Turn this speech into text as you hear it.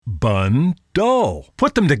Bundle.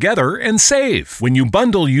 Put them together and save. When you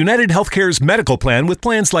bundle United Healthcare's medical plan with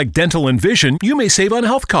plans like dental and vision, you may save on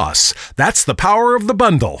health costs. That's the power of the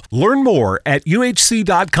bundle. Learn more at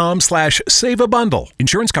uhc.com/saveabundle.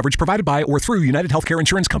 Insurance coverage provided by or through United Healthcare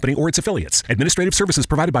Insurance Company or its affiliates. Administrative services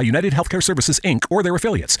provided by United Healthcare Services, Inc. or their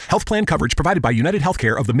affiliates. Health plan coverage provided by United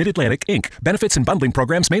Healthcare of the Mid-Atlantic, Inc. Benefits and bundling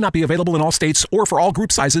programs may not be available in all states or for all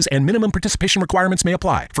group sizes, and minimum participation requirements may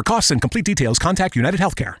apply. For costs and complete details, contact United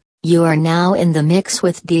Healthcare. You are now in the mix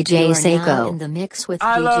with DJ Seiko.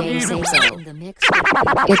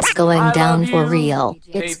 It's going down for real.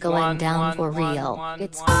 It's going down for real.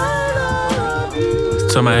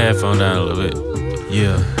 Turn my headphone down a little bit.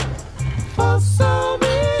 Yeah.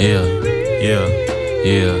 Yeah. Yeah.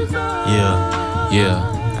 Yeah. Yeah. Yeah.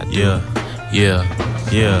 Yeah. Yeah.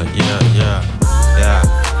 Yeah. Yeah. Yeah. Yeah.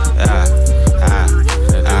 I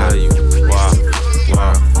love you. Wow.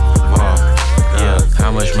 Wow. Wow. Yeah.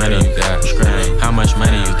 How much money you got? How much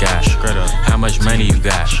money you got? How much money you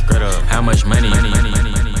got? How much money you got?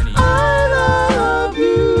 I love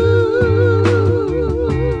you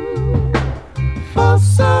for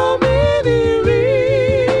so many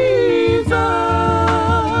reasons.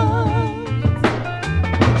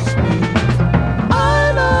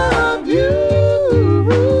 I love you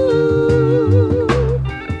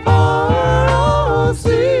for all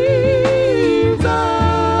seasons.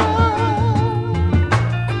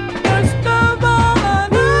 First of all, I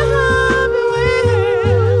love you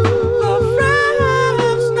with the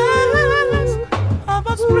freshness of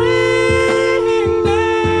a spring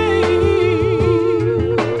day,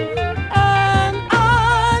 and I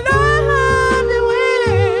love you when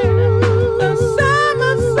the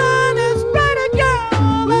summer sun is brighter,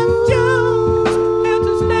 girl, and June's here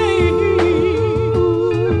to stay.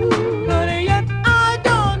 But yet I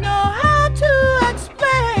don't know how to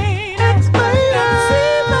explain that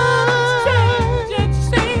seasons change. It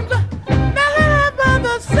seems never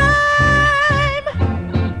the same.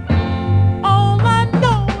 All I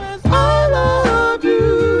know is I love you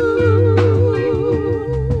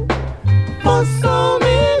for so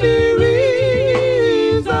many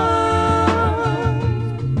reasons.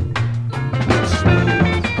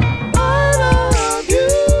 I love you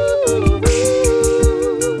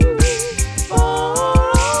for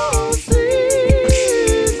all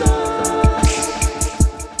seasons.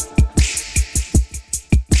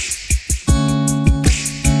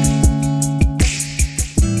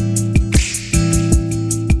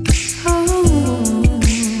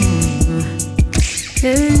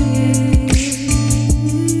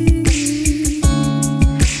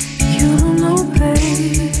 You don't know,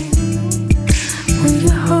 babe, when you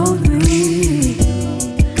hold me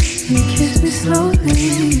and kiss me slowly,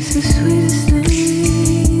 it's the sweetest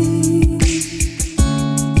thing,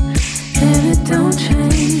 and it don't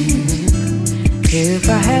change. If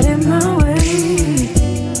I had it my way,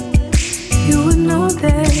 you would know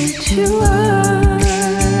that you are.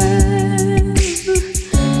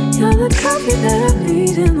 You're the coffee that I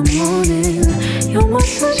need in the morning. You're my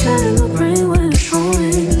sunshine in the rain when it's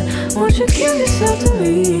pouring. Won't you give yourself to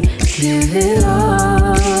me? Give it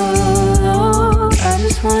all. I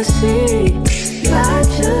just wanna see. I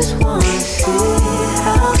just wanna see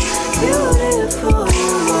how beautiful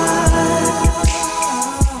you are.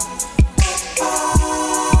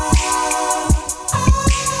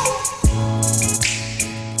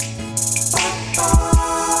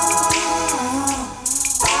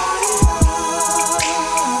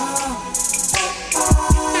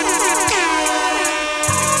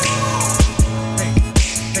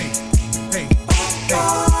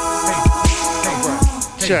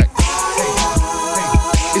 Check.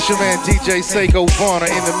 It's your man DJ Seiko Varner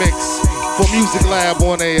in the mix for Music Lab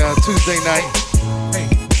on a Tuesday night.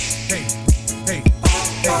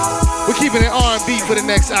 We're keeping it R&B for the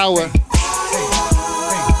next hour.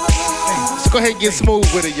 Let's go ahead and get smooth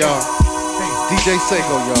with it, y'all. DJ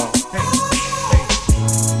Seiko, y'all.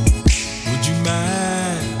 Would you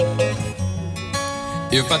mind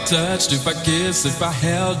if I touched, if I kissed, if I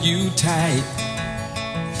held you tight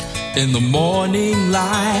in the morning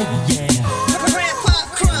light? Yeah.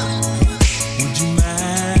 Would you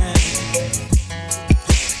mind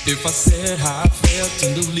if I said how I felt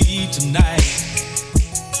tenderly tonight?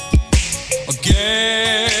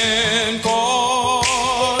 Again,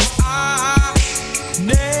 'cause I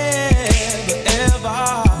never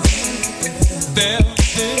ever felt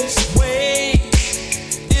this way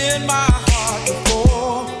in my heart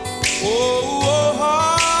before. Oh,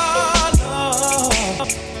 love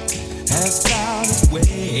has found its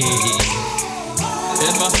way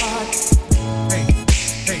in my heart. Hey,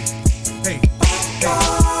 hey, hey, hey,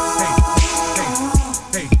 hey,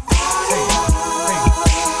 hey, hey.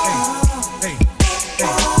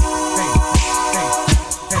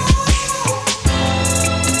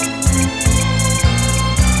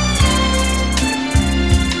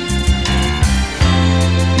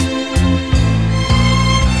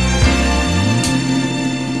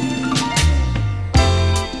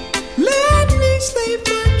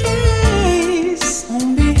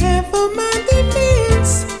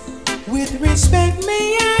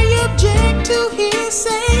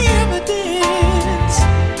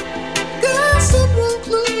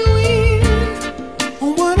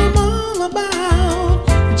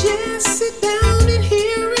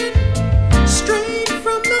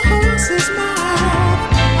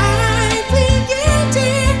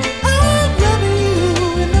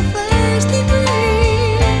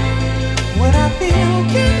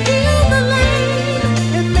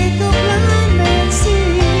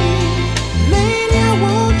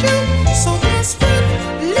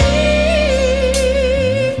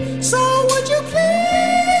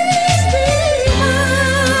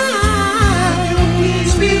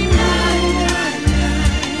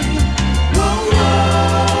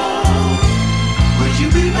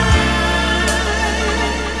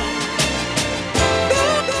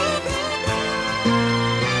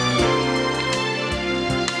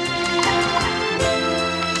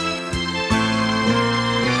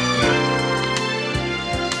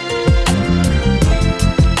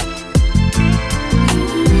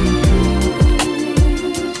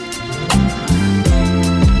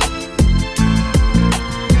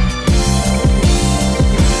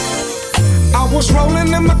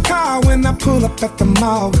 up at the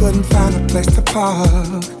mall, couldn't find a place to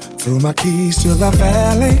park. Threw my keys to the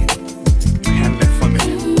valet. Handle it for me.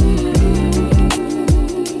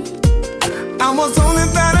 I was only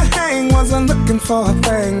there to hang, wasn't looking for a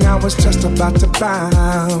thing. I was just about to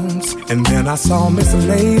bounce, and then I saw Miss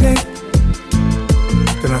Lady.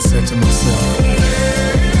 Then I said to myself,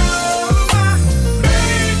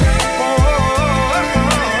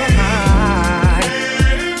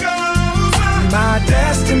 my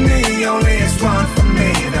destiny only is one for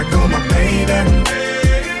me. There go my baby.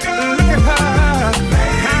 Look at her.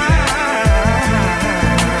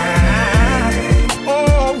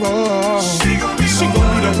 Oh, she gon' be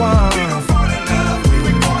the one.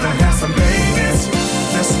 We gonna have some babies.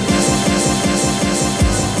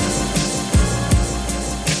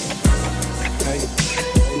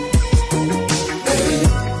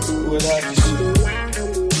 Without you.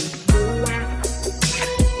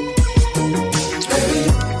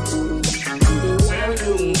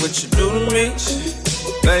 What you do to me,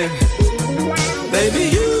 baby, baby,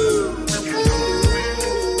 you.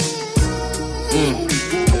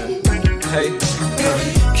 Hey,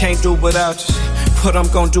 can't do without you. What I'm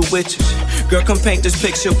gonna do with you? Girl, come paint this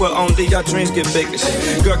picture where only your dreams get bigger.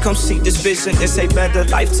 Girl, come see this vision. It's a better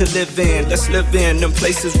life to live in. Let's live in them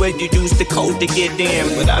places where you use the code to get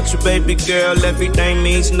in. Without you, baby girl, everything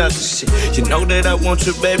means nothing. Shit, you know that I want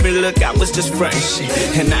you, baby. Look, I was just frontin' shit.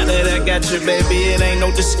 And now that I got you, baby, it ain't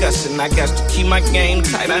no discussion. I got to keep my game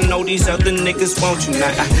tight. I know these other niggas want you.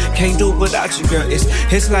 Now I can't do it without you, girl.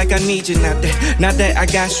 It's like I need you now that I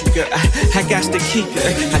got you, girl. I got to keep you.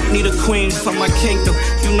 I need a queen for my kingdom.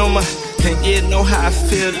 You know my. And you know how I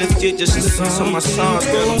feel if you just listen to my songs,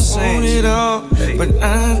 girl. I'm saying it all, but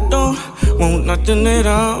I don't want nothing at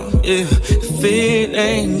all. Yeah, if it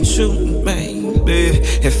ain't you, baby,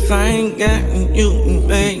 if I ain't got you,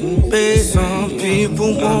 baby. Some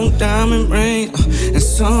people want diamond ring, and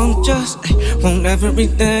some just want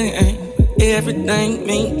everything. Everything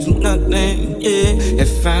means nothing. Yeah,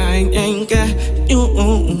 if I ain't got you,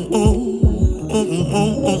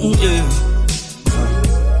 yeah.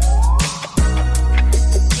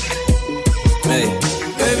 Hey,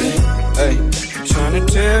 baby, hey, I'm tryna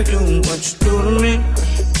tell you what you do to me.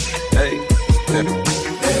 Hey, hey,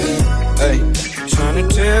 hey, I'm tryna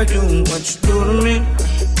tell you what you do to me.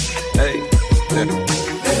 Hey, hey,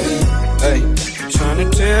 hey, I'm tryna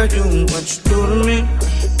tell you what you do to me.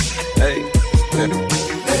 Hey, hey,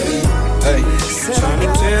 hey, I'm tryna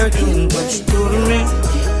tell you what you do to me.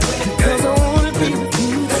 Hey,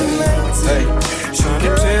 hey, tryna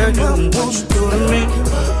tell you what you do to me.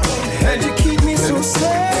 And you keep me so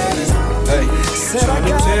sad. Hey, said I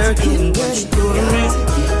gotta get what you do to me.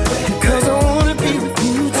 Cause I wanna be with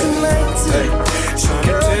you tonight. Hey,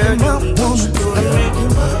 girl, you're my woman.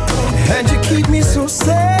 And you keep me so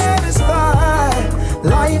satisfied.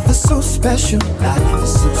 Life is so special.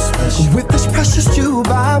 With this precious you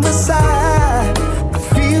by my side, I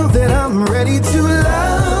feel that I'm ready to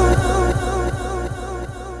love.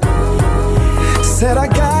 Said I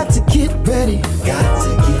got to get ready.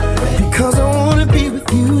 Because I wanna be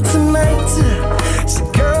with you tonight. So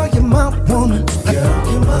girl, you're my woman.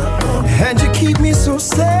 And you keep me so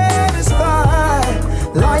satisfied.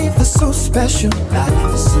 Life is so special.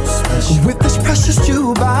 With this precious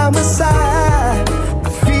you by my side, I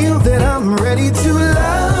feel that I'm ready to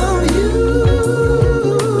love you.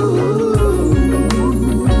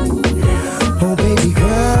 Oh baby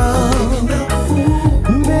girl,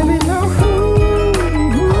 baby no.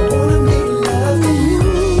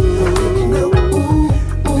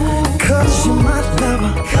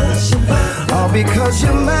 Because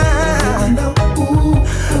you're mine.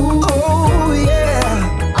 Oh yeah,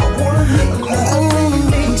 I wanna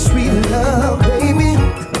make sweet love, baby.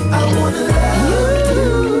 I wanna love you.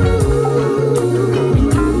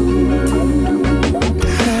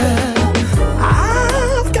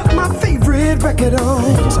 I've got my favorite record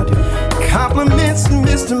on. Compliments from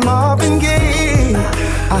Mr. Marvin Gaye.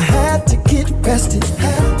 I had to get rested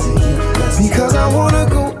because I wanna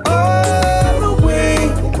go all the way.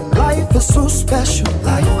 Life is so special.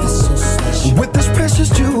 With this precious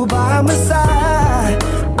jewel by my side,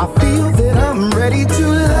 I feel that I'm ready to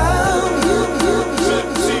love you.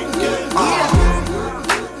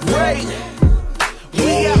 Wait,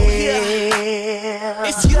 we out here.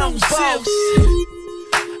 It's Young Boss.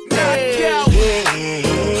 Knockout.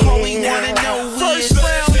 All we wanna know is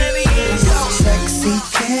sexy,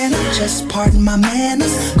 can I just pardon my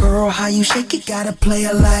manners? Girl, how you shake it, gotta play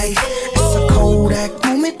it like it's a Kodak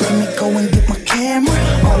moment. Let me go and get my camera.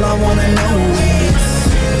 All I wanna know is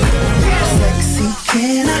sexy,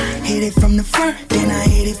 can I hit it from the front, then I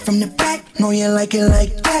hit it from the back? Know you like it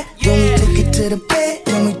like that. Then we take it to the bed,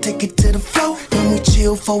 then we take it to the floor. Then we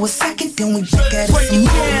chill for a second, then we back at it some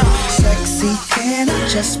more. Sexy, can I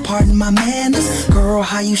just pardon my manners? Girl,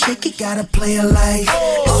 how you shake it, gotta play it like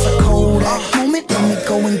it's a Kodak moment. Let me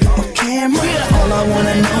go and get my camera. All I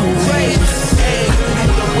wanna know is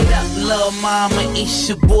what up, lil' mama? It's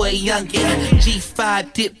your boy Youngin.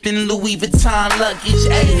 G5 dipped in Louis Vuitton luggage.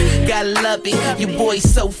 Ayy, gotta love it. Your boy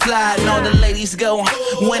so fly, and all the ladies go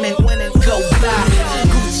winning, go fly.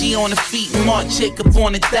 Gucci on the feet, Marc Jacob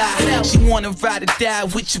on the thigh. She wanna ride or die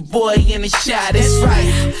with your boy in the shot. That's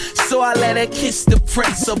right. So I let her kiss the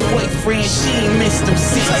prince. Her boyfriend, she ain't missed him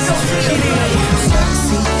since.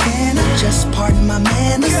 sexy, can I just pardon my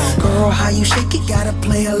manners? Girl, how you shake it, gotta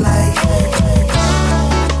play it like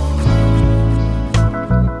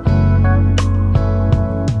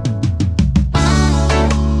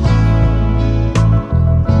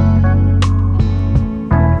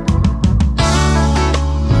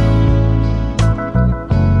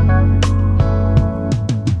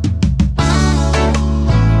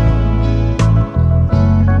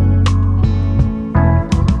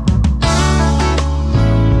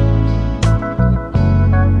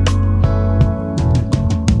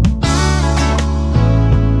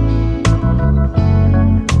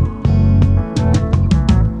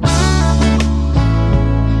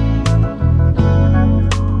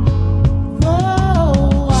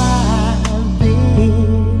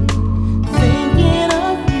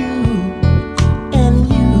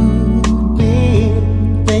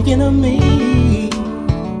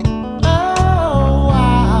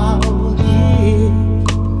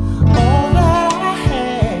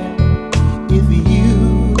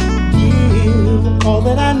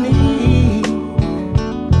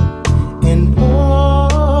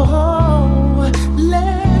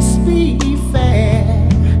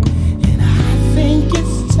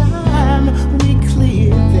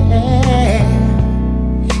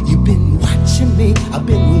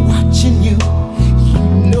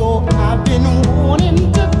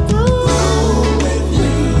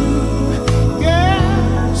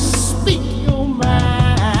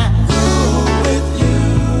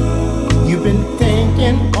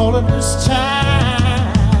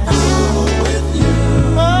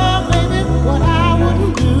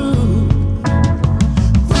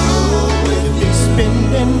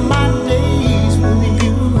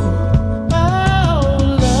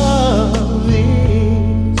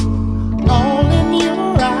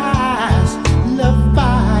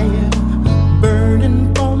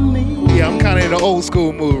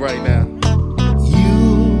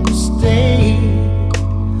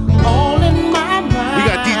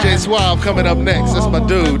coming up next. That's my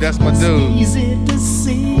dude. That's my dude.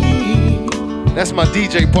 That's my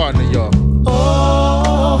DJ partner, y'all.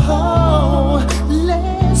 Oh,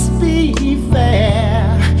 let's be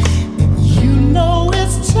fair. You know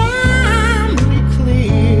it's time we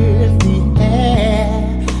clear the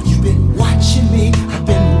air. You've been watching me, I've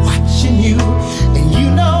been watching you, and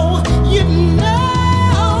you know.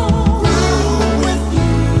 With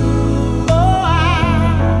you. Oh, I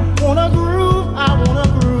wanna groove, I wanna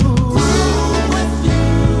groove.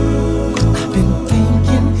 I've been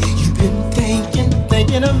thinking, you've been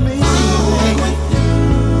thinking of me.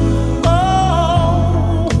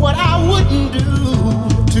 Oh, what I wouldn't do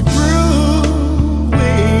to groove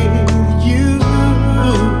with you.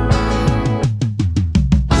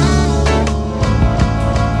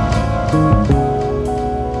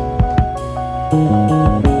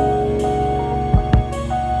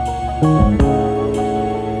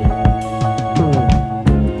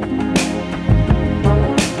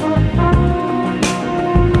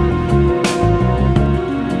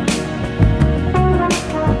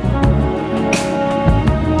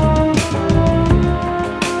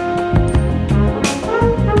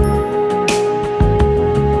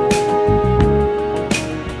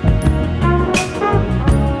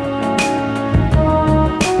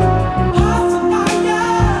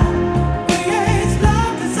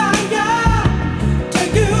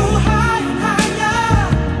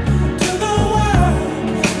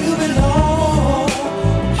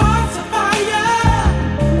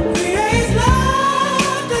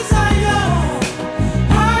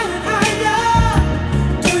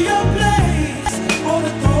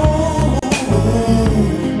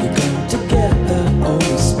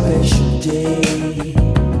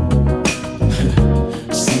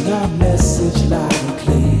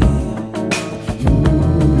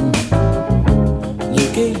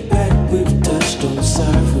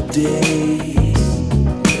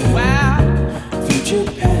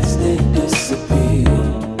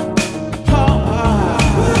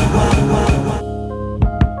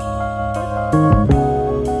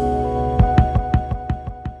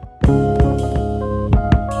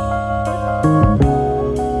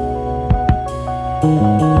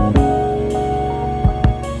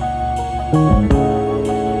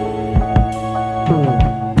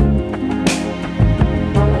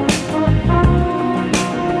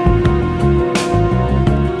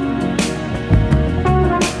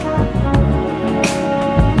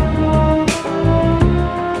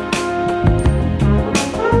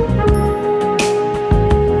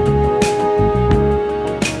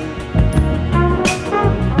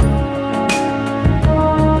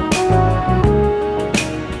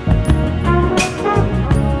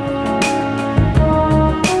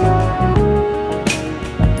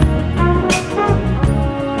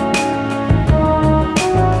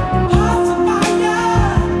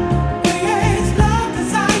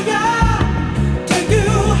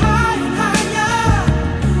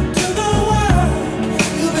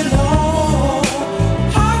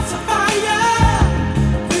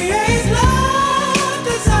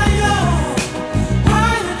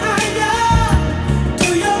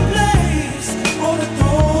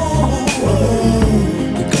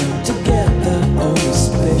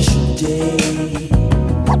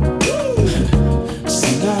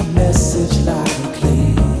 my message loud and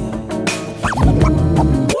clear.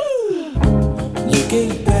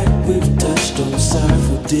 Looking back, we've touched on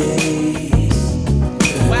sorrowful days.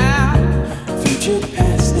 Wow. Future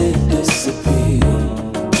past, they disappear.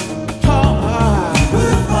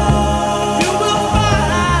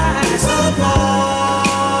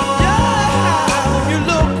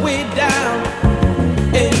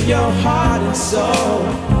 Your heart and soul,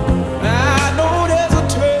 I know there's a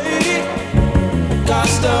trade,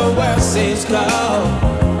 'cause the world seems cold.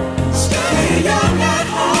 Stay young at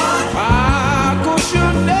heart. Ah, 'cause you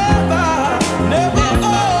never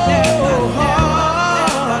old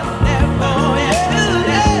heart. Never,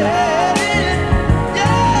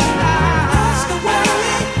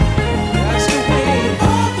 That's the way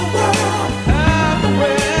of the world.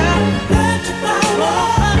 Let your flower,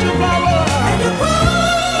 and your grow.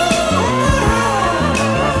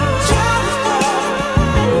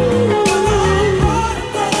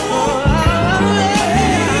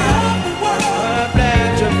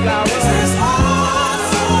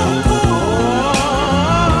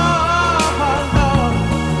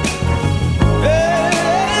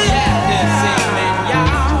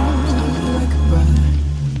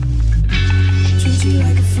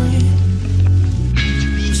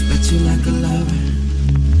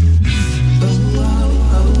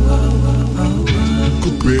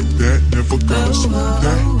 Gotta sweat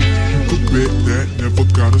that. You could bet that, never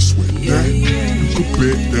gotta sweat that. You could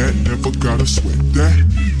bet that, never gotta sweat that.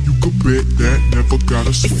 You could bet that, never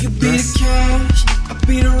gotta sweat that. If you be the cash, I'll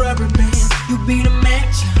be the rubber band. You be the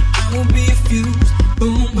match, I will be a fuse.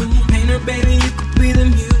 Boom, painter, baby, you could be the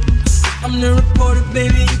muse. I'm the reporter,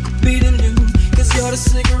 baby, you could be the news. 'Cause you're the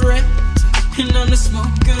cigarette, and I'm the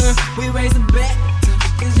smoker. We raise the bet,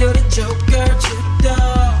 'cause you're the joker. Tripped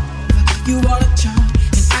off, you are the charm.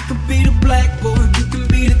 I can be the blackboard, you can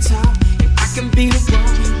be the top, and I can be the wall.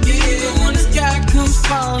 Even when the sky comes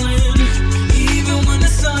falling, even when the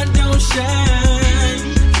sun don't shine,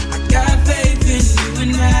 I got faith in you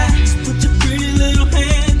and I. Just put your pretty little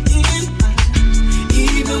hand in mine.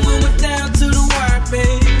 Even when we're down to the wire,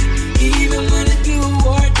 babe. Even when it's do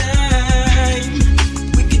or die,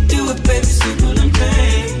 we can do it, baby, simple and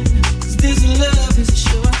plain. 'Cause this love is a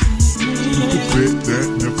short thing. You could bet that,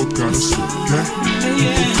 never gotta sweat that. You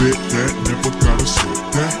could bet that, never gotta sweat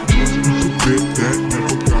that. You could bet that,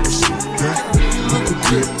 never gotta sweat that. You could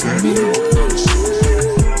bet that, never gotta sweat that.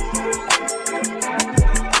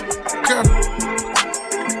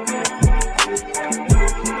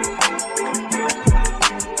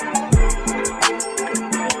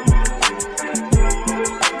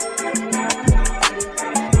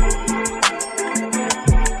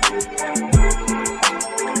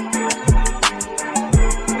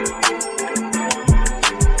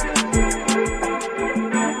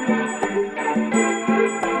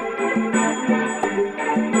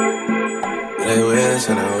 They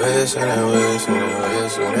wishing, they wishing, they wishing, they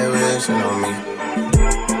wishing, they wishing on me.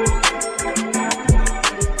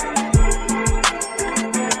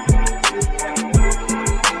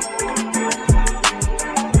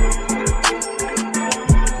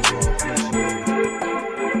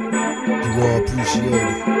 You all appreciate it.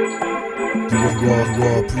 You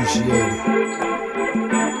all appreciate it.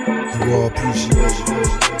 You all appreciate it.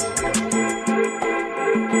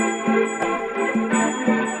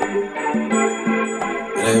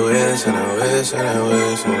 They wishing, they wishing, they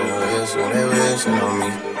wishing, they wishing, they wishing on me.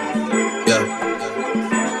 Yeah.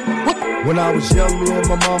 When I was young, me and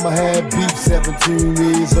my mama had beef, 17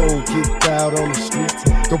 years old, kicked out on the streets.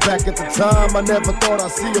 Go back at the time, I never thought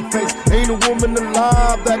I'd see her face. Ain't a woman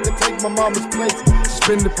alive that could take my mama's place.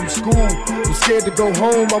 Suspended from school, I'm scared to go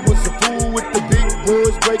home. I was a fool with the big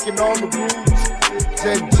boys, breaking all the rules.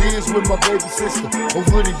 10 years with my baby sister.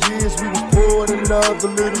 Over the years, we was poor than other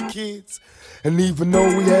little kids. And even though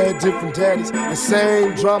we had different daddies, the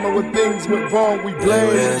same drama when things went wrong, we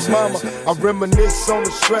blamed mama. I reminisce on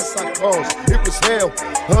the stress I caused. It was hell,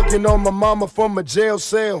 hugging on my mama from a jail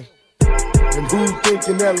cell. And who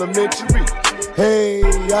thinking elementary? Hey,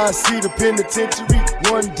 I see the penitentiary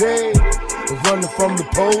one day. Running from the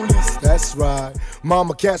police, that's right.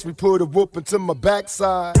 Mama catch me, put a whooping to my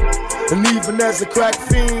backside. And even as a crack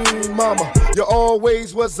fiend, mama, you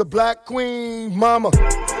always was a black queen, mama.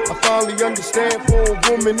 I finally understand for a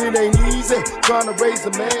woman it ain't easy trying to raise a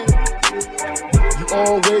man. You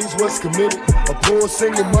always was committed, a poor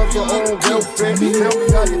single mother on welfare. Tell me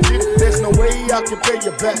how you did it, there's no way I can pay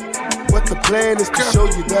you back. But the plan is to show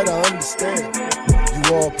you that I understand. You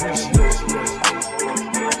all appreciate it.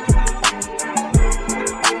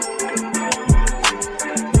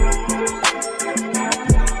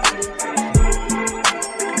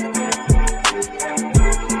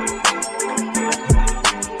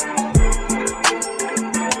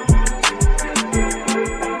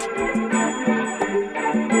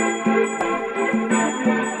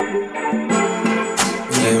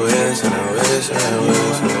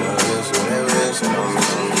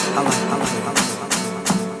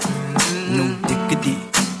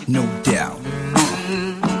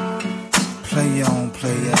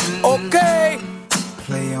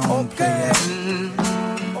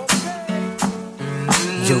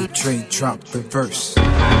 Yo, Dre, drop reverse.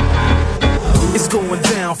 It's going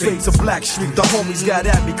down, fade to Black Street. The homies got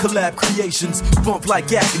at me, collab creations. Bump like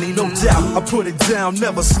agony, no doubt. I put it down,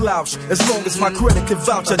 never slouch. As long as my credit can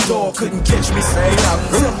vouch, a dog couldn't catch me. Say out.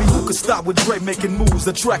 Tell me who could stop with Dre making moves,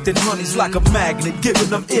 attracting honeys like a magnet, giving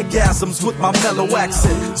them orgasms with my mellow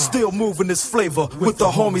accent. Still moving this flavor with the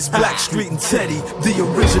homies Black Street and Teddy, the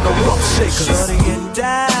original rough shakers. Shorty get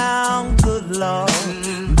down, good lord.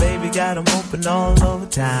 Baby got 'em open all over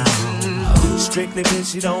town. Strictly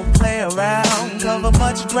bitch, you don't play around. Cover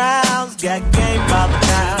much grounds, got game by the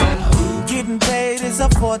town. Getting paid is a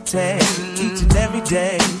forte, each and every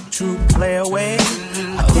day. True play away.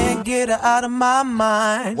 I can't get her out of my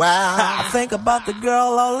mind. Wow. I think about the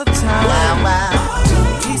girl all the time. Wow, wow. To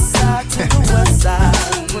the east side, to the west side.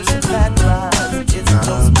 Pushing fat rides, it's no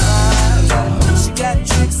surprise. She got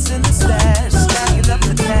tricks in the stash, stacking up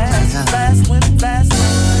the cash. Fast when fast.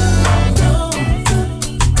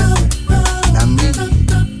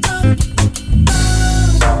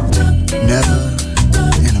 Never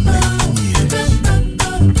in a million years.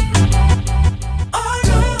 Oh,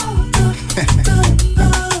 no. Can't happen.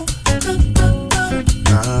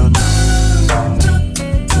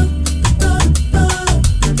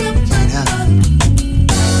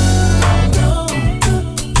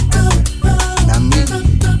 Not me.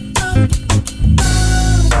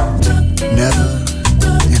 Never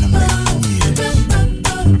in a million years.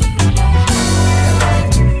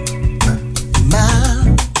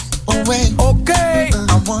 Okay. I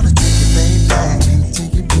wanna take you,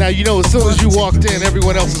 baby. Now you know as soon as you walked in,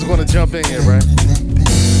 everyone else is gonna jump in here, right?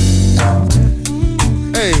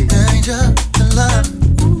 Hey. Stranger to love,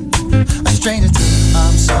 a stranger to the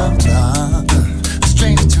arms of love, a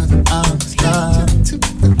stranger to the arms of love,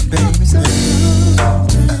 baby's love.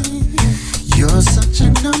 You're such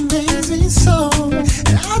an amazing soul,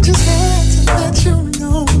 and I just had to let you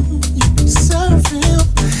know you deserve him.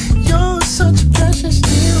 You're such a precious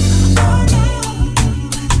deal.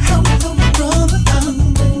 Help my brother out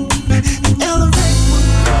and elevate my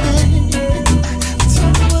baby. Tell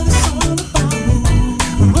me what it's all about.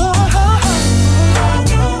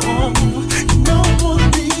 You know I wanna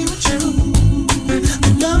be with you.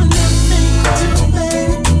 I'm loving everything you do,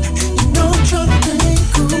 baby. You know I'm trying to make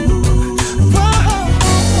it cool.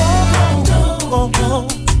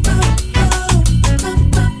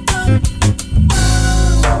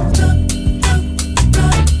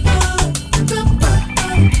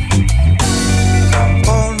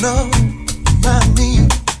 Oh no, not me.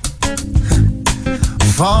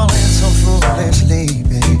 Falling so foolishly,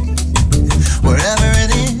 baby. Whatever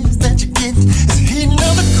it is that you get is heating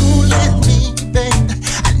up the cool in me, baby.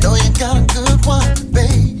 I know you got a good one,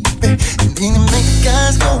 baby. And then you make the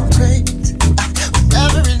guys go crazy.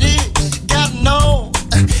 Whatever it is, you gotta know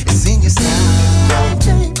it's in your style,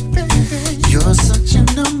 baby. You're such an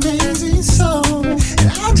amazing soul,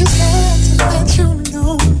 and I just had to let you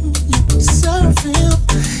know you deserve him.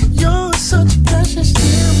 You're such a precious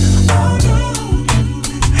deal. Oh no,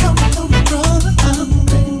 help me help my brother out,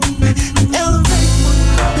 baby. Elevate my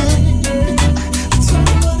baby. Tell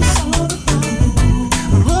me what it's all about.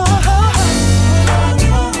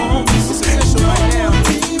 This is official right now.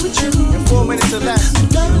 In 4 minutes or less, you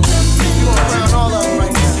gonna crown all of them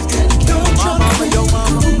right now. My mama, your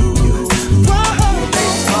mama,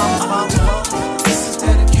 mama. This is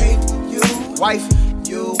dedicated to you, wife.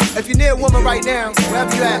 You. If you're near a woman right now,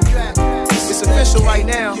 wherever you at, it's official right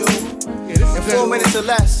now. In 4 minutes or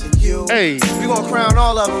less, hey, we gonna crown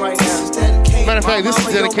all of them right now. Matter of fact, this is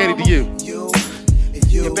dedicated to you.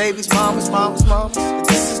 Your baby's mamas.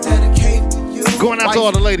 This is dedicated to you. Going out to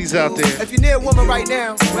all the ladies out there. If you're near a woman right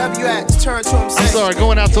now, wherever you at, just turn to them. I'm sorry,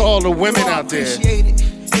 going out to all the women out there.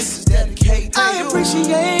 This is dedicated to you. I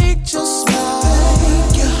appreciate your smile.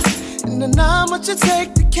 Thank you. And then how much it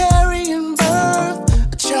take to carry and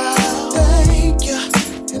birth a child. Thank you.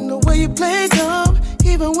 And the way you play dumb,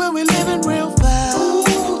 even when we living real foul.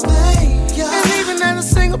 Ooh, thank you. And even as a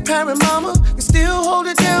single parent mama, you still hold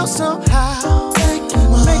it down somehow. Thank you,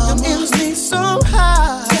 mama. Make them ends meet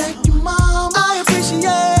somehow. Thank you, mama. I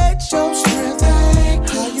appreciate your strength. Thank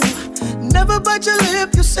you. How you never bite your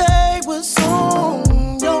lip, you say what's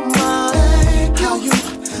on your mind. Thank you. How you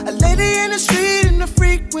a lady in the street and a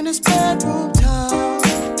freak when it's bedroom time.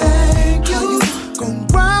 Thank you. How you gon'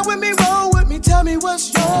 grind with me, roll with me, tell me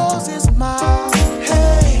what's yours is mine.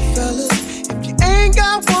 Hey, fellas, if you ain't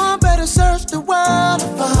got one, better search the world to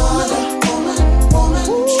find a woman,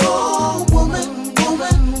 strong woman,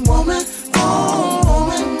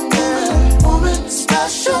 woman,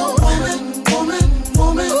 special woman,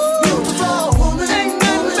 beautiful woman. Ain't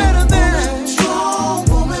nothing better than a strong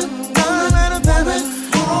woman, better than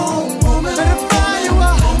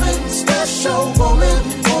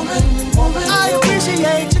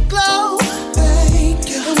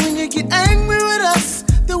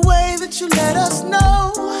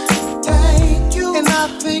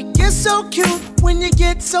so cute when you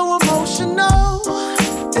get so emotional.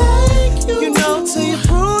 Thank you. You know, till you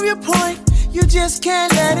prove your point, you just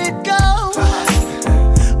can't let it go.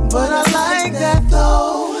 But I like that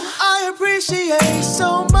though. I appreciate so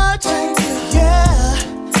much. Yeah,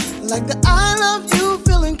 like the I love you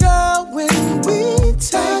feeling, girl, when we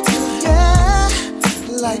touch. Yeah,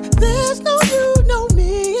 like there's no you, no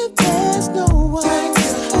me, if there's no one.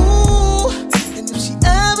 Ooh, and if she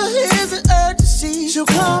ever hears an urgency, she'll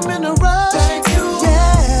come in a rush.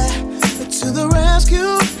 Yeah, to the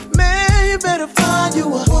rescue, man, you better find you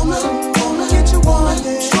a woman. Get you one,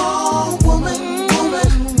 strong woman.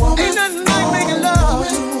 Ain't nothing like making love.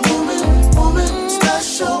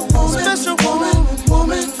 Special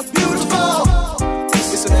woman, beautiful.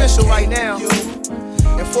 It's official right now.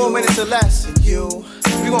 In 4 minutes or less,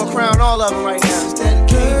 we gonna crown all of them right now.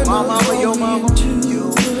 My mama, your mama,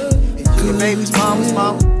 you, and your baby's mama's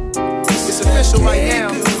mama. It's official right now.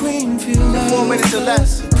 In 4 minutes or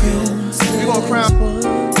less, we gonna crown.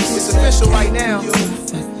 It's official right now.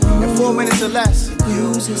 In 4 minutes or less,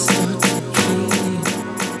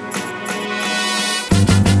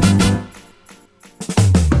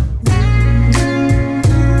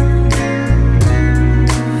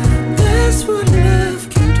 That's what love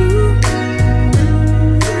can do.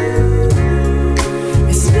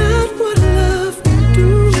 It's not what love can do.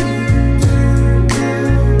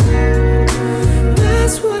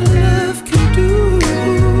 That's what love can do.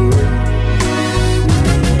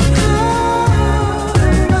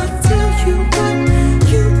 I tell you what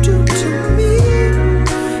you do to me.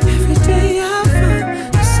 Every day I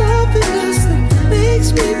find something else that makes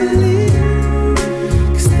me believe.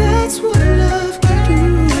 'Cause that's what love can do.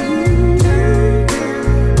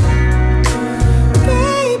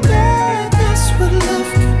 Baby, that's what love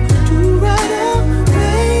can do right away.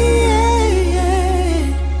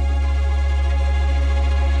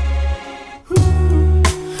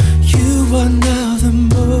 You are now the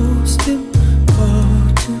most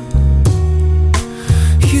important.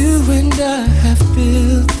 You and I have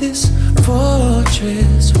built this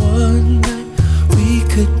fortress. One night we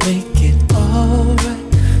could make it alright.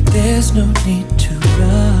 There's no need to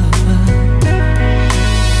run.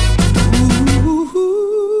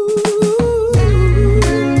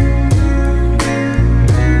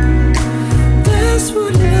 That's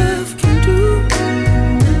what love can do.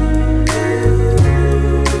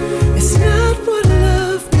 It's not what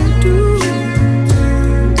love can do.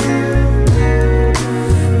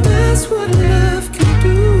 That's what love can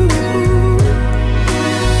do.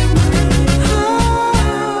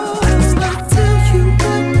 I tell you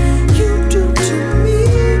what you do to me.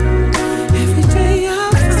 Every day I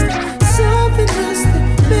find something else that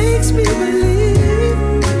makes me believe.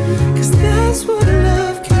 'Cause that's what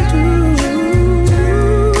love can do.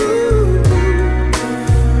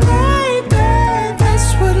 Baby, that's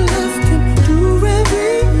what love can do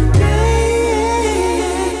every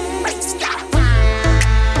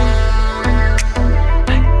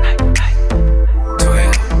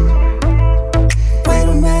Wait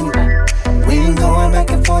a minute, we ain't going back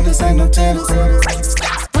and forth, this ain't no tennis.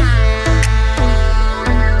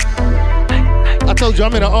 I told you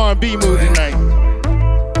I'm in an R&B mood tonight.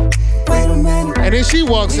 Wait a minute. And then she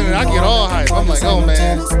walks in and I get all hype. I'm like, oh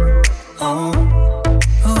man.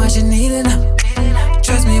 What you need to know?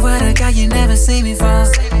 Trust me, what a guy you never seen before.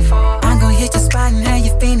 I'm gon' hit your spot and how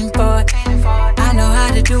you feeling for it. I know how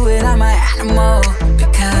to do it, I'm an animal.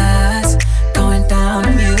 Because going down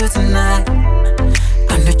on you tonight.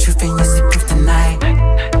 I'm the truth and you see proof tonight.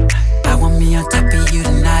 I want me on top of you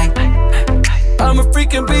tonight. I'm a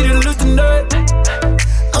freaking beat and lose tonight.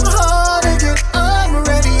 I'm hard again, I'm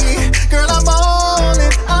ready. Girl, I'm on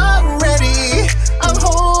it, I'm ready. I'm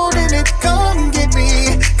holding it, come get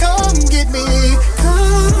me, come get me.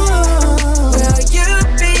 Well, you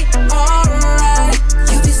be alright.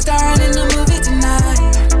 You be starring in the movie tonight.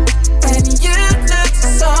 And you look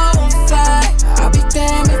so fly. I'll be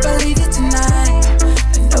damned if I leave you tonight.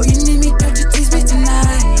 I know you need me, don't you tease me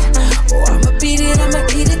tonight. Oh, I'ma beat it, I'ma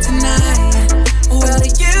eat it tonight. Well,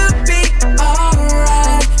 you be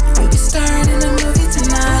alright. You be starring in the movie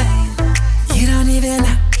tonight. You don't even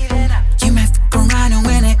know. You might fuck around and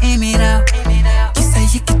when I aim it up. You say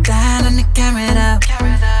you get down on the camera though.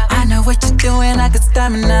 I know what you're doing, I got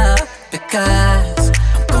stamina. Because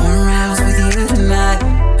I'm going rounds with you tonight.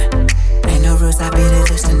 Ain't no rules, I beat it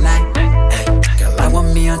loose tonight. Hey, girl, I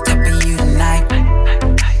want me on top of you tonight.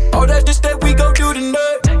 Oh, that's just that we gon' do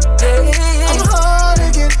tonight. I'm hard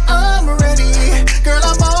again, I'm ready. Girl,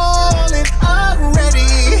 I'm on it, I'm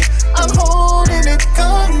ready. I'm holding it,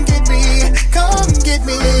 come get me, come.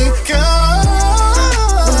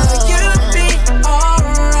 Well, you be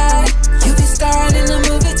alright.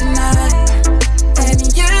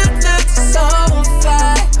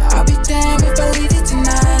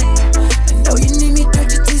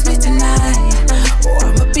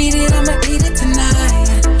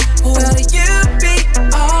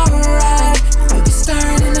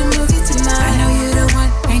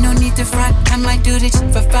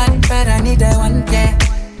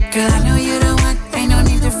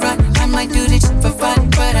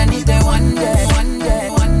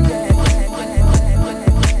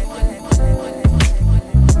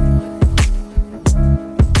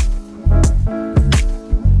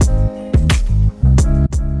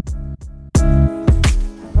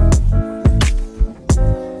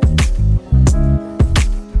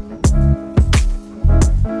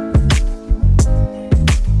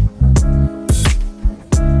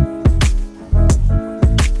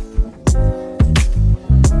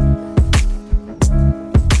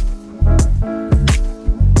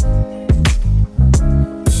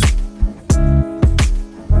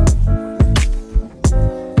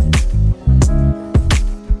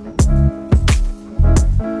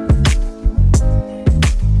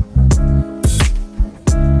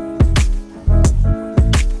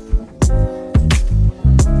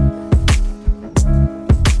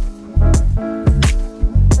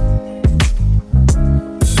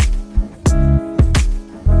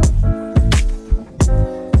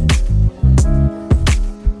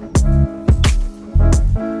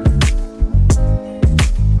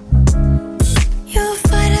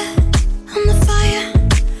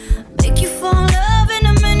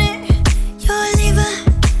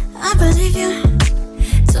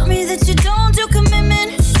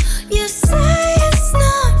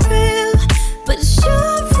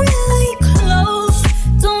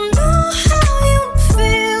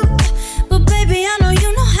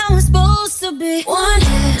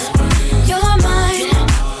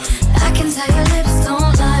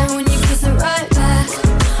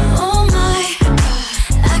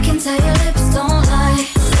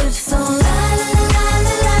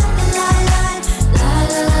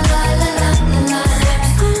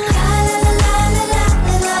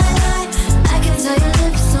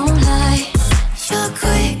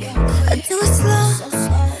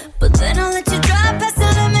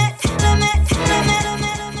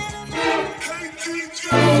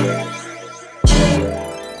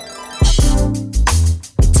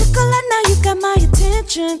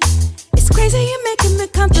 attention. It's crazy you're making me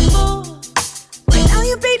comfortable. Right now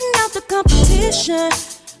you're beating out the competition.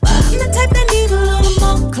 But I'm the type that need a little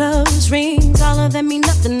more clothes, rings. All of that mean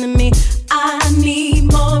nothing to me. I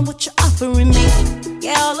need more than what you're offering me.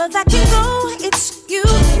 Yeah, all of that can go. It's you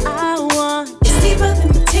I want. It's deeper than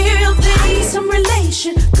material things. I need some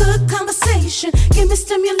relation, good conversation. Give me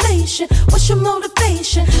stimulation. What's your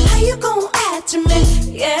motivation? How you gon' add to me?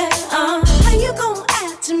 Yeah, how you gon'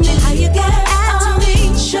 add to me? How you gotta add to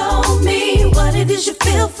me? Show me what it is you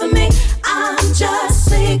feel for me. I'm just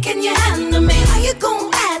sinking your hand to me. How you gon'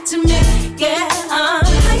 add to me? Yeah,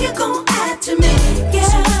 how you gon' add to me? Yeah,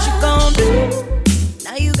 so what you gon' do?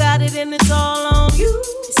 Now you got it and it's all on you.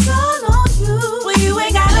 It's all on you. Well, you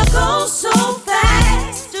ain't gotta go so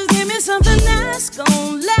fast. Just give me something that's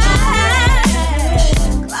gon' last.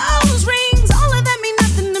 Clothes, rings, all of that mean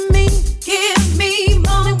nothing to me. Give me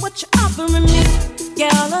more than what you're offering me. Yeah,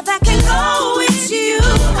 all of that can go. It's you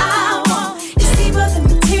I want. It's deeper than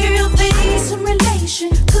material things. Some relation,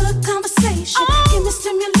 good conversation. Give me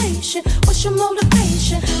stimulation. What's your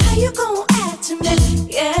motivation? How you gon' add to me?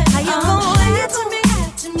 Yeah, how you gon' add to me?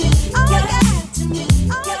 Add to me. Yeah, add to me.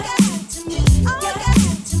 Yeah, add to me. Yeah,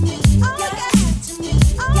 add to me. Yeah, add to me.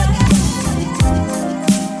 Yeah, add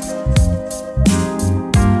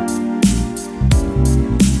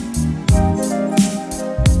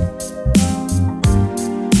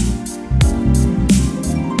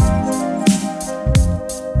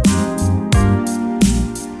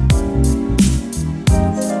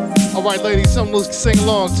All right, ladies, something to sing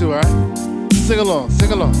along to, all right? Sing along,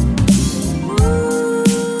 sing along.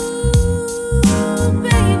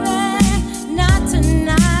 Not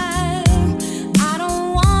tonight. I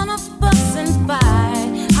don't wanna fuss and fight.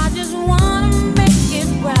 I just wanna make it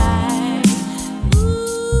right.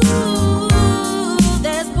 Ooh,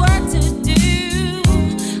 there's work to do.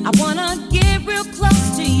 I wanna get real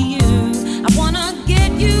close to you. I wanna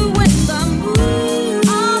get you in the mood.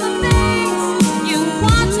 All the things you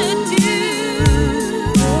want to do.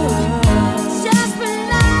 Just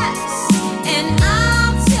relax and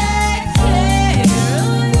I'll take care of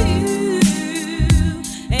you.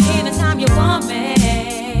 Anytime you want me,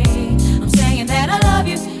 I'm saying that I love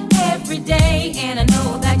you every day, and I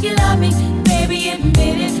know that you love me, baby,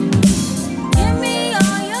 admit it. Give me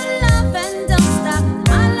all your love and don't stop.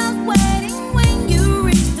 My love waiting when you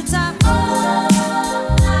reach the top. All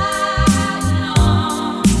night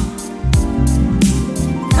long.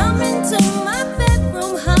 Come into my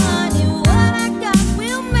bedroom, honey. What I got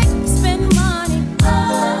will make you spend money.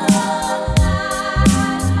 All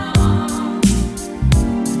night long.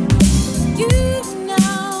 You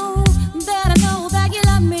know that you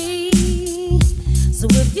love me. So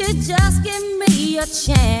if you just give me a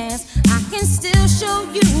chance, I can still show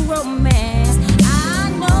you romance. I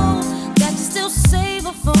know that you still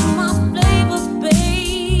savor for my flavor,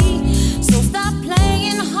 babe. So stop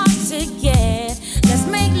playing hard to get. Let's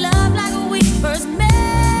make love like we first met.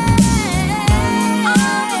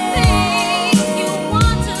 All the things you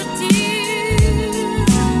want to do.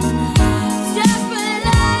 Just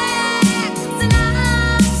relax and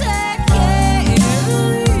I'll take care of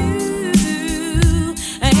you.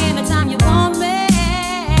 Anytime you want me,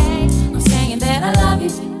 I'm saying that I love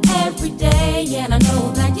you every day, and I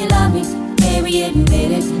know that you love me, baby,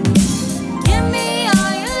 admit it. Give me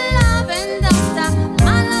all your love and don't stop.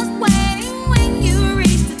 My love's waiting when you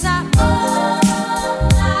reach the top. All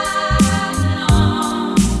night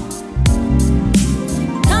long.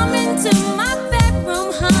 Come into my bedroom,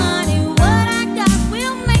 honey. What I got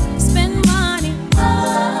will make you spend money.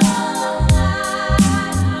 All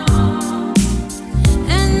night long.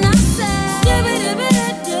 And I said,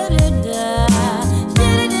 shibidi-bidi-da-da-da,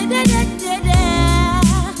 shibidi-da-da-da-da,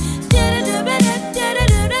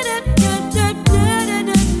 shibidi-da-da-da-da-da.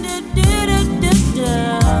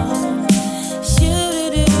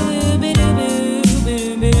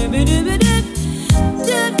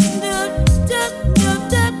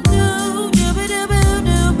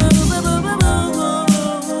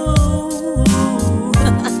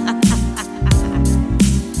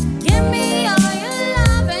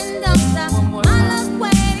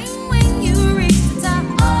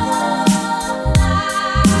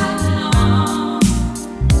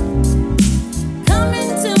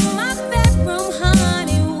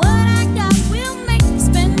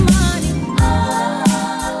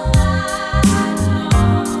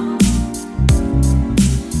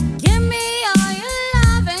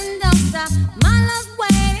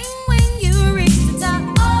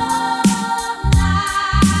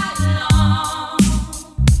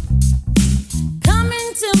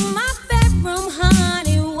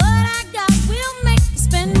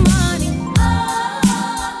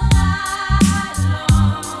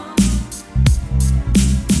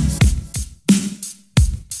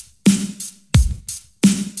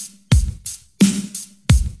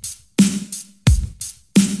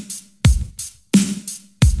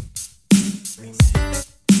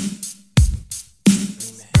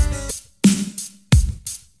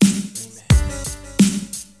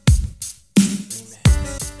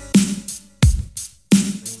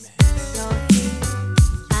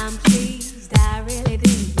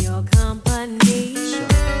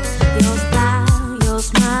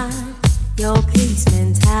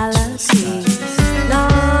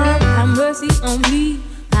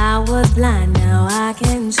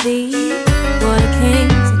 see what a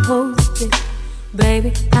king's supposed to be.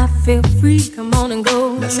 Baby, I feel free, come on and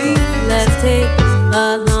go with me. Let's take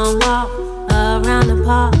a long walk around the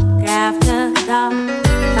park after dark.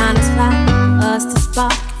 Find a spot for us to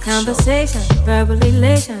spark conversation, verbal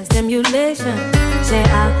elation, stimulation. Share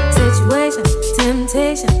our situation,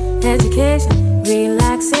 temptation, education,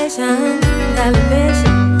 relaxation,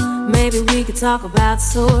 elevation. Maybe we could talk about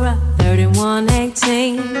Surah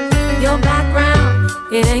 31:18. Your background,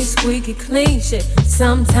 it ain't squeaky clean shit.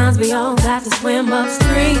 Sometimes we all got to swim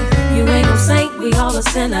upstream. You ain't no saint, we all a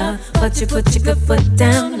sinner. But you put your good foot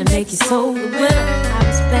down and make your soul the winner. I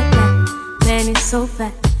respect that, man, you're so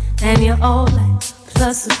fat. And you're all that,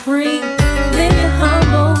 plus supreme. Then you're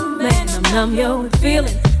humble, man, I'm numb, you're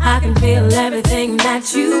feeling. I can feel everything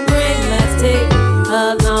that you bring. Let's take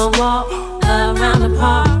a long walk around the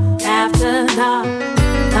park after dark.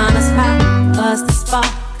 Find a spot for us to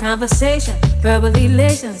spark conversation, verbal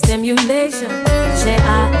elation, stimulation. Share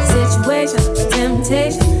our situation,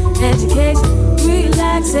 temptation, education,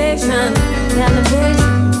 relaxation, elevation.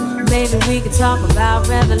 Maybe we could talk about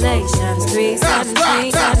Revelations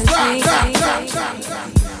 3:17.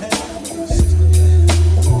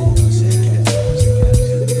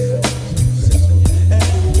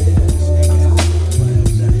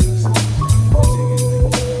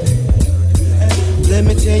 Let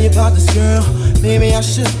me tell you about this girl, maybe I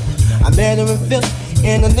should. I met her in Philly,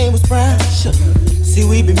 and her name was Brian Shook. See,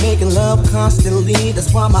 we be making love constantly,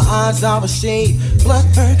 that's why my eyes are a shade blood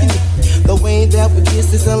burgundy. The way that we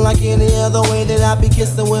kiss is unlike any other way that I be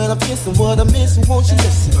kissing when I'm kissing. What I'm missing, won't you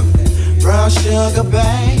listen? Brown sugar,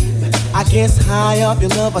 babe, I guess high up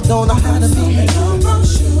your love, I don't know how to be. Brown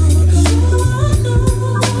sugar,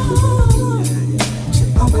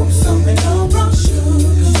 I want something, brown sugar.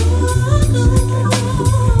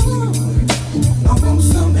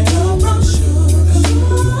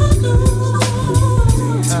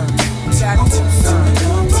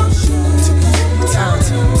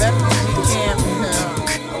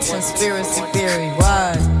 Conspiracy theory,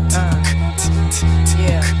 why?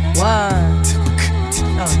 Yeah, why?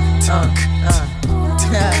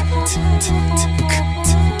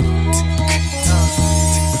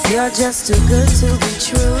 You're just too good to be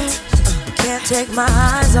true. Can't take my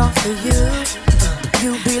eyes off of you.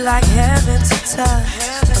 You be like heaven to touch.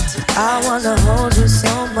 I wanna hold you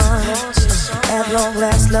so much. At long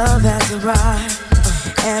last, love has arrived,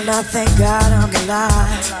 and I thank God I'm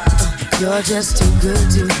alive. You're just too good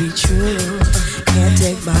to be true. Can't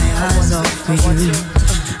take my eyes off of you.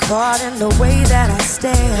 Caught in the way that I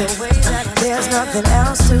stare, there's nothing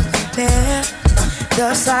else to compare.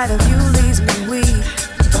 The sight of you leaves me weak.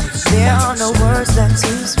 There are no words left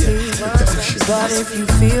to speak. But if you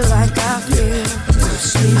feel like I feel,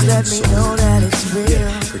 please let me know that it's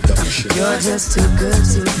real. You're just too good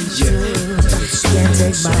to be true. Can't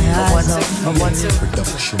take my eyes off of you.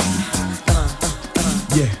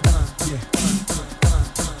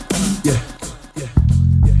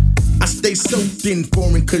 I stay soaked in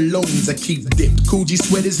foreign colognes. I keep dipped. Coogee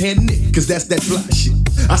sweaters hand knit, cause that's that fly shit.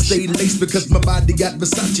 I stay laced because my body got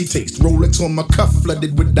Versace taste. Rolex on my cuff,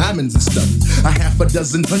 flooded with diamonds and stuff. A half a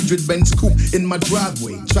dozen 100 Benz coupe in my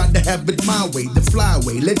driveway. Tried to have it my way, the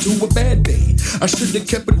flyway led to a bad day. I should've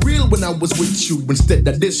kept it real when I was with you. Instead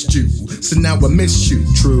I dissed you, so now I miss you,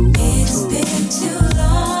 true. It's been too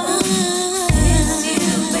long since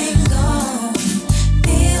you've been gone.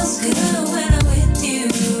 Feels good when I'm with you.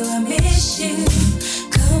 I miss you.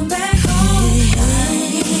 Come back home. I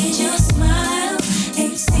need your smile.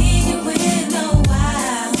 Ain't seen you in a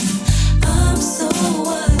while. I'm so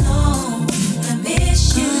alone. I miss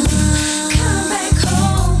you. Come back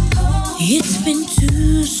home. It's been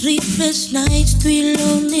 2 sleepless nights, 3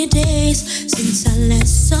 lonely days since I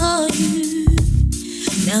last saw you.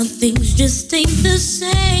 Now things just ain't the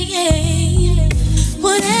same.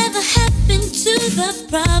 Whatever happened to the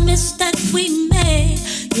promise that we made?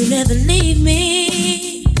 You'll never leave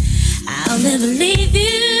me. I'll never leave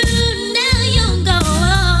you. Now you're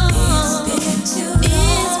gone.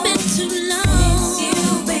 It's been too long.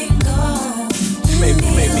 You've been gone. You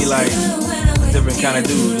made me like a different kind of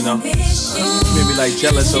dude, you know. You made me like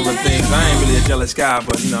jealous over things. I ain't really a jealous guy,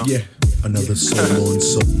 but you know. Yeah, another soul on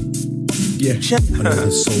soul. Yeah, another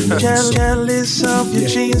soul on soul. Jealous of your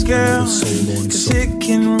jeans, girl, cause it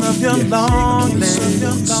can rub your long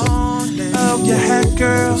legs. Of your hat,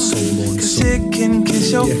 girl, cause it can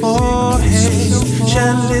kiss your forehead.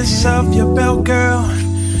 Jealous of your belt, girl,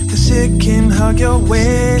 cause it can hug your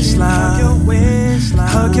waistline.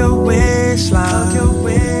 Hug your waistline.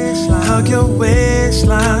 Hug your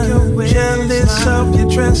waistline. Jealous of your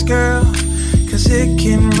dress, girl, Cause it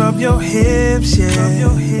can rub your hips, yeah.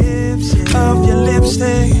 Of your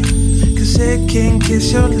lipstick. Cause it can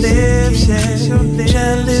kiss your lips, yeah.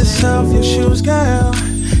 Jealous of your shoes, girl.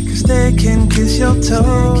 Cause they can kiss your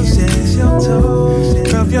toes,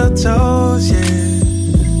 yeah. Rub your toes,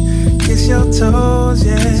 yeah. Kiss your toes,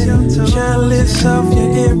 yeah. Jealous of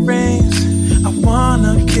your earrings. I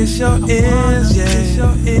wanna kiss your ears, yeah.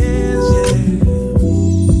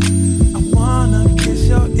 I wanna kiss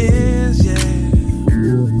your ears, yeah.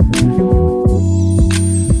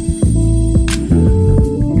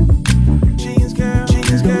 Jeans girl,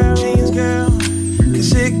 jeans girl, jeans girl.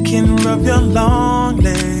 Cause it can rub your long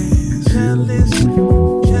legs. Jealous,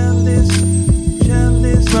 jealous,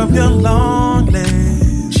 jealous. Rub your long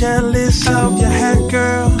legs. Jealous of your hat,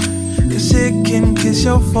 girl. Cause it can kiss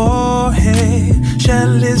your forehead.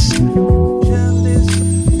 Jealous, jealous.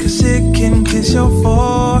 Cause it can kiss your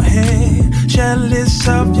forehead. Jealous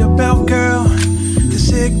of your belt, girl.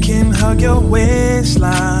 Cause it can hug your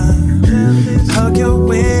waistline. Hug your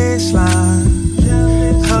waistline.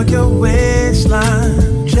 Hug your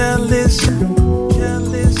waistline. Jealous,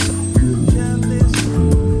 jealous, jealous,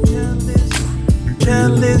 jealous.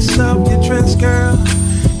 Jealous of your dress, girl.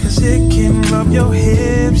 Cause it can rub your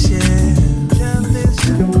hips, yeah. Jealous,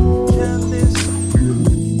 jealous.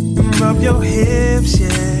 Rub your hips, yeah.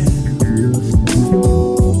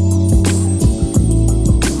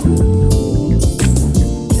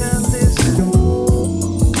 Jealous,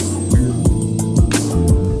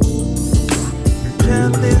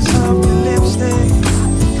 jealous of your lipstick.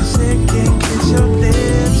 Cause it can kiss your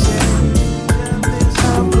lips, yeah. Jealous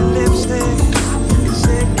of your lipstick. Cause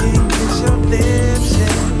it can kiss your lips,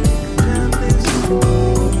 yeah.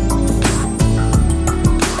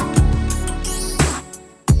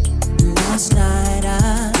 Last night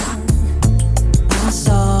I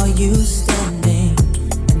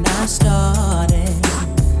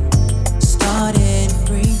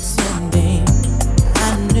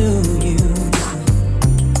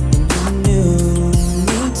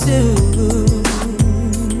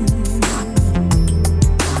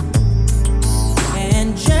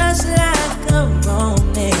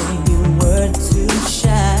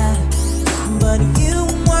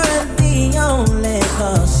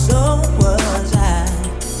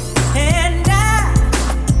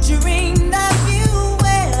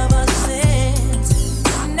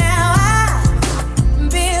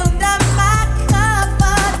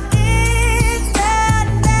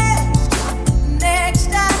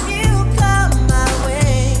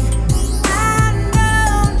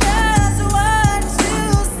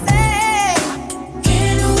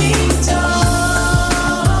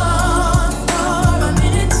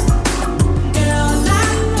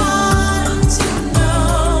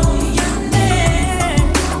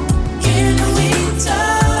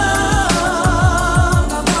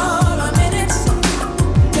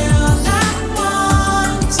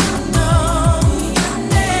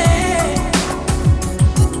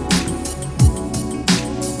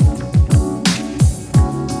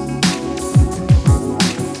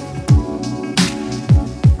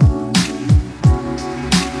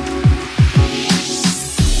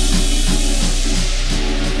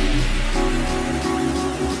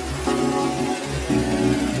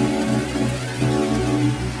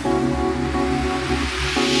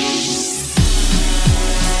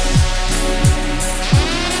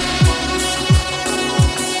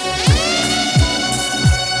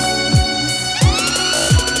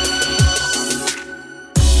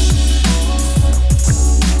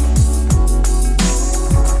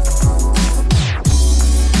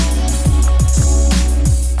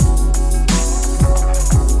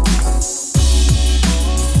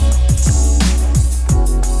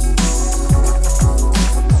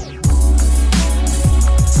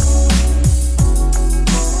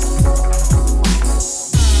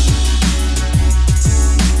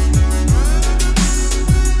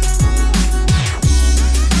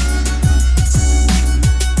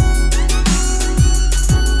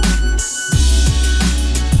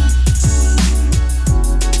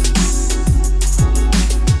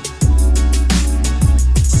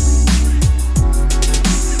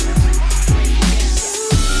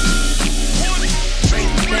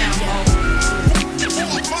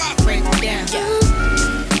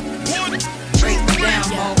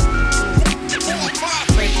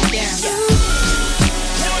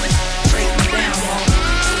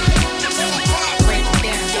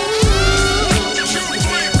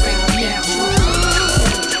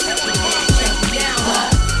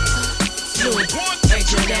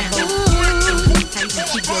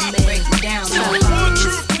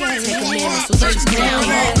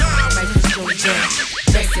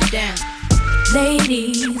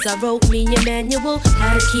Ladies, I wrote me a manual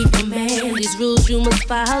how to keep a man. These rules you must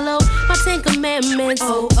follow. My 10 commandments.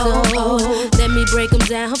 So let me break them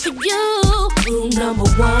down for you. Rule number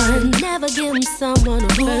 1, never give him someone a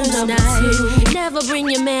first night. 2, never bring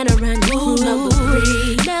your man around you. Rule number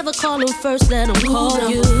 3, never call him first, let him call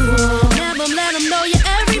you. 4, never let him know your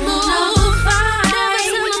every move. Number 5, never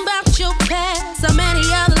tell him about your past. How many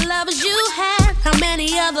other lovers you had? How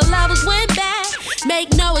many other lovers went back?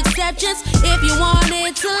 Make no exceptions if you want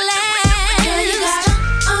it to last. Girl, you gotta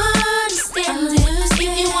understand this.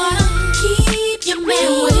 If you wanna keep your man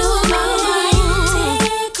with you,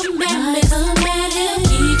 10 commandments, and he'll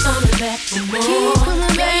keep coming back for more.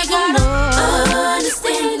 Girl, you gotta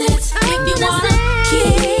understand this. If you wanna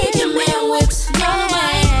keep your man with you,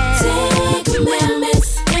 10 commandments,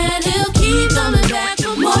 and he'll keep coming back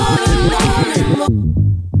for more and more.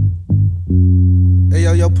 Hey,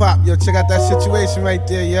 yo, Pop, yo, check out that situation right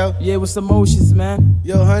there, yo. Yeah, with some motions, man.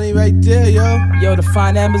 Yo, honey, right there, yo. Yo, the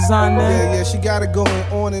fine Amazon, man. Yeah, she got it going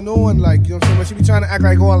on and on, like, you know what I'm saying? But she be trying to act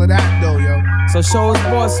like all of that, though, yo. So show us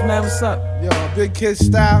boss, man, what's up? Yo, big kid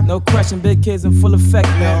style. No question, big kids in full effect,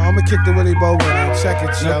 man. Yo, I'ma kick the Willie Bow with it. Check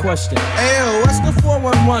it, yo. No question. Hey, yo, what's the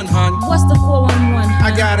 411, hon? What's the 411?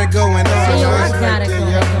 I got it going on. Yo, I got it going on.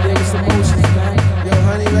 Yeah, with some motions, man. Yo,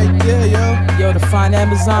 honey, right there, yo. Yo, the fine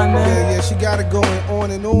Amazon, man. Yeah, she got it going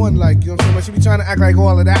on and on, like, you know what I'm saying? But she be trying to act like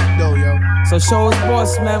all of that, though, yo. So show us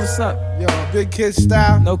boss, man, what's up? Yo, big kid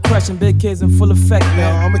style. No question, big kids in full effect,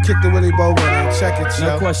 man. Yo, I'ma kick the Willie Bow with it. Check it, yo.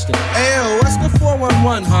 No question. Hey, yo, what's the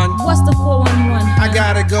 411, hon? What's the 411? I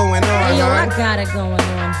got it going on, Hey, yo, I hon. got it going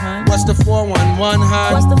on, huh? What's the 411,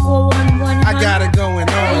 hon? What's the 411? I got it going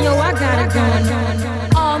on. Hey, yo, I got it going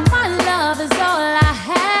on. All my love is all I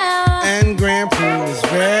have. And Grand Prix is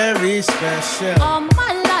very special. All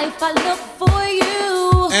my life I look for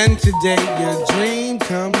you. And today your dream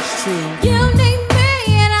comes true. You need me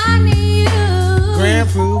and I need you. Grand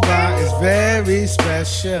Prix Bar is very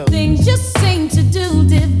special. Things just seem to do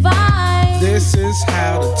divine. This is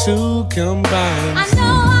how the two combine. I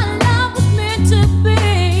know our love was meant to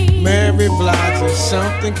be. Mary Blige is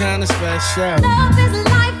something kind of special. Love is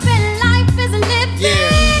life and life is living.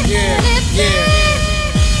 Yeah.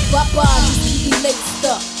 Papa, you keep me laced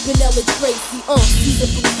up. Vanilla Tracy, Caesar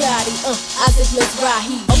Bugatti, Isaac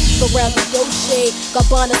Mizrahi. Up around the Dolce,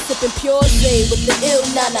 Gabbana sipping Pure Zay with the ill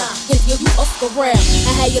nana. If you up around,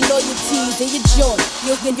 I had your loyalties and your joint.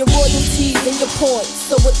 You'll get your royalties and your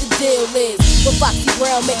points. So what the deal is? With Foxy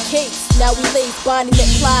Brown make cakes. Now we lace Bonnie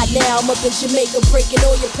and Clyde. Now I'm up in Jamaica breaking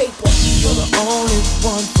all your paper. You're the only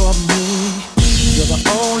one for me. You're the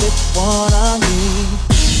only one I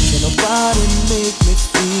need. Can nobody make me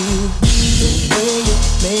feel the way you're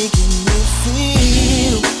making me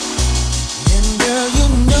feel? And girl, you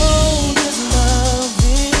know this love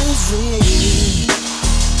is real.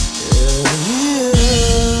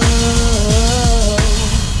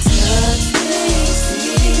 Touch me,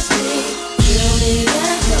 squeeze me, feel me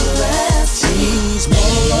and caress me. Tease me,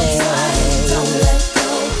 hold on tight, don't let go.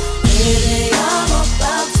 Baby, I'm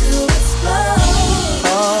about to explode.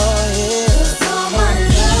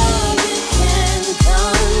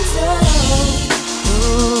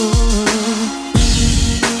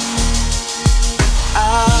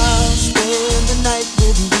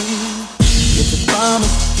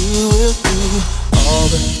 You will do all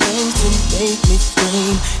the things to make me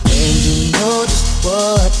scream, and you know just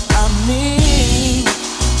what I mean.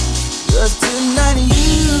 'Cause tonight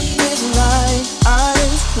you taste like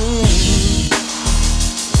ice cream.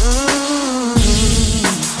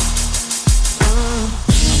 I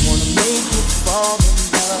wanna make you fall in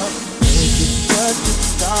love, make you touch the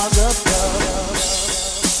stars above.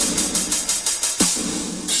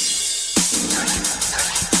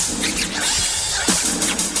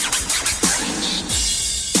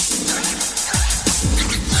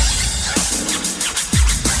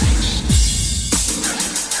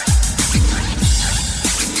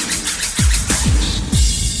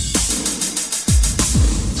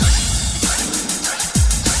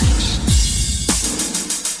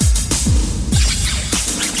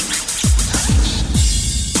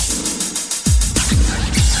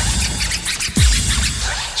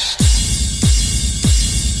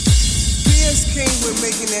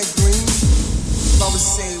 Making that green. If I was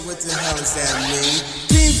saying, what the hell does that mean?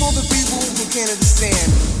 Green for the people who can't understand.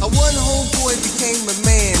 A one homeboy became a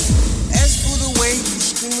man. As for the way you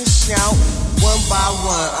scream and shout, one by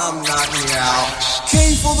one I'm knocking you out.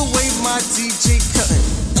 Came for the way my DJ cutting.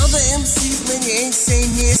 Other MCs, man, you ain't saying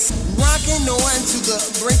this. Rocking on to the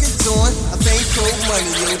brink of dawn. I thank Cold Money,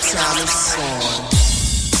 your time is on.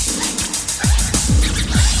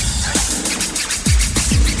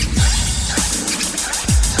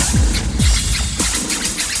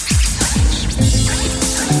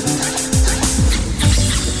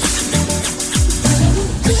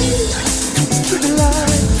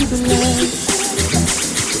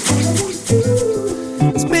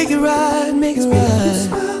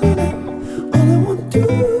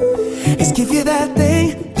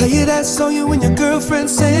 that song you and your girlfriend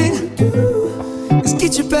sing. Let's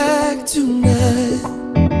get you back tonight.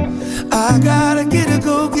 I gotta get her,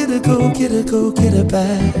 go, get her, go, get her, go, get her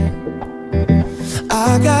back.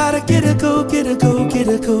 I gotta get her, go, get her, go, get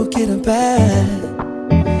her, go, get her back.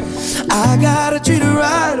 I gotta treat her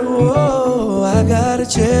right, oh, I gotta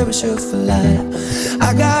cherish her for life.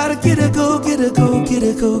 I gotta get her, go, get her, go, get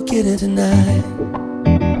her, go, get her tonight.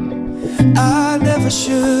 I never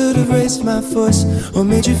should have raised my voice or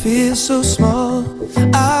made you feel so small.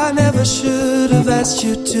 I never should have asked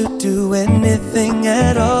you to do anything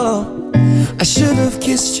at all. I should have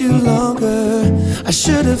kissed you longer, I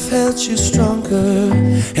should have held you stronger.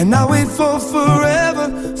 And I wait for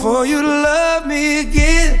forever for you to love me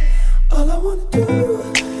again. All I wanna do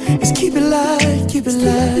is keep it light, keep it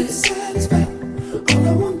light. All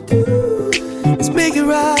I wanna do is make it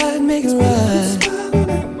right, make it right.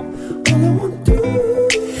 All I wanna do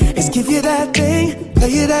is give you that thing, play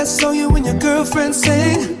you that song you and your girlfriend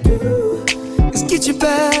sing. Let's get you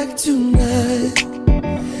back tonight.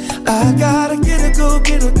 I gotta get her, go,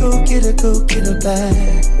 get her, go, get her, go, get her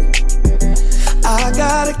back. I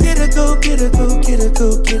gotta get her, go, get her, go, get her,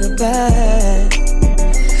 go, get her back.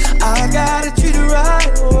 I gotta treat her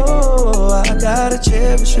right, oh, I gotta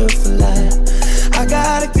cherish her for life. I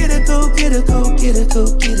gotta get her, go, get her, go, get her, go,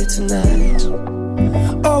 get her tonight.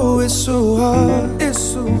 Oh, it's so hard, it's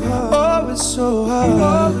so hard, oh, it's so hard,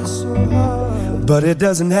 oh, it's so hard. But it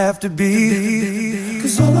doesn't have to be,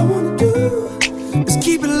 'cause all I wanna do is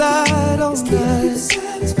keep it light all night.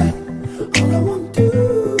 All I wanna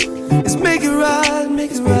do is make it right,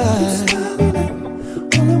 make it right.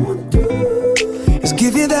 All I wanna do is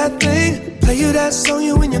give you that thing, play you that song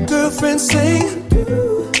you and your girlfriend sing.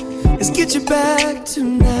 Let's get you back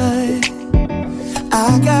tonight.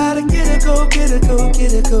 I gotta get her, go, get her, go,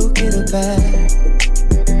 get her, go, get her back.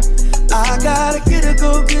 I gotta get her,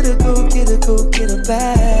 go, get her, go, get her, go, get her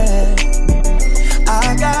back.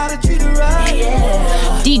 I gotta treat her right.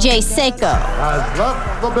 Yeah. DJ Seiko has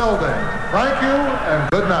left the building. Thank you and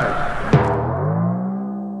good night.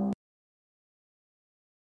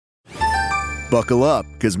 Buckle up,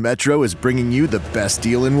 because Metro is bringing you the best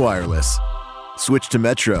deal in wireless. Switch to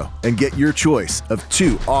Metro and get your choice of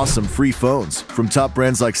 2 awesome free phones from top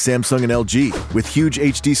brands like Samsung and LG with huge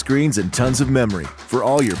HD screens and tons of memory for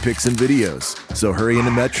all your pics and videos. So hurry into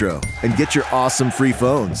Metro and get your awesome free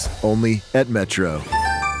phones only at Metro.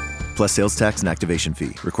 Plus sales tax and activation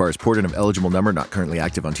fee. Requires port in of eligible number not currently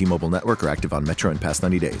active on T-Mobile network or active on Metro in past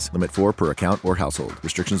 90 days. Limit 4 per account or household.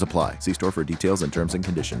 Restrictions apply. See store for details and terms and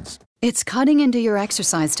conditions. It's cutting into your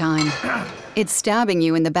exercise time. It's stabbing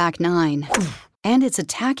you in the back 9. And it's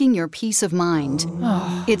attacking your peace of mind.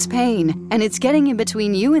 It's pain, and it's getting in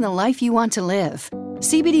between you and the life you want to live.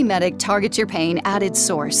 CBD Medic targets your pain at its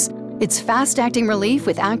source. It's fast-acting relief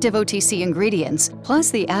with active OTC ingredients, plus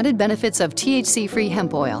the added benefits of THC-free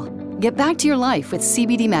hemp oil. Get back to your life with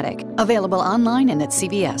CBD Medic, available online and at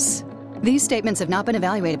CVS. These statements have not been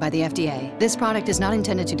evaluated by the FDA. This product is not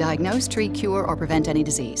intended to diagnose, treat, cure, or prevent any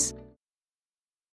disease.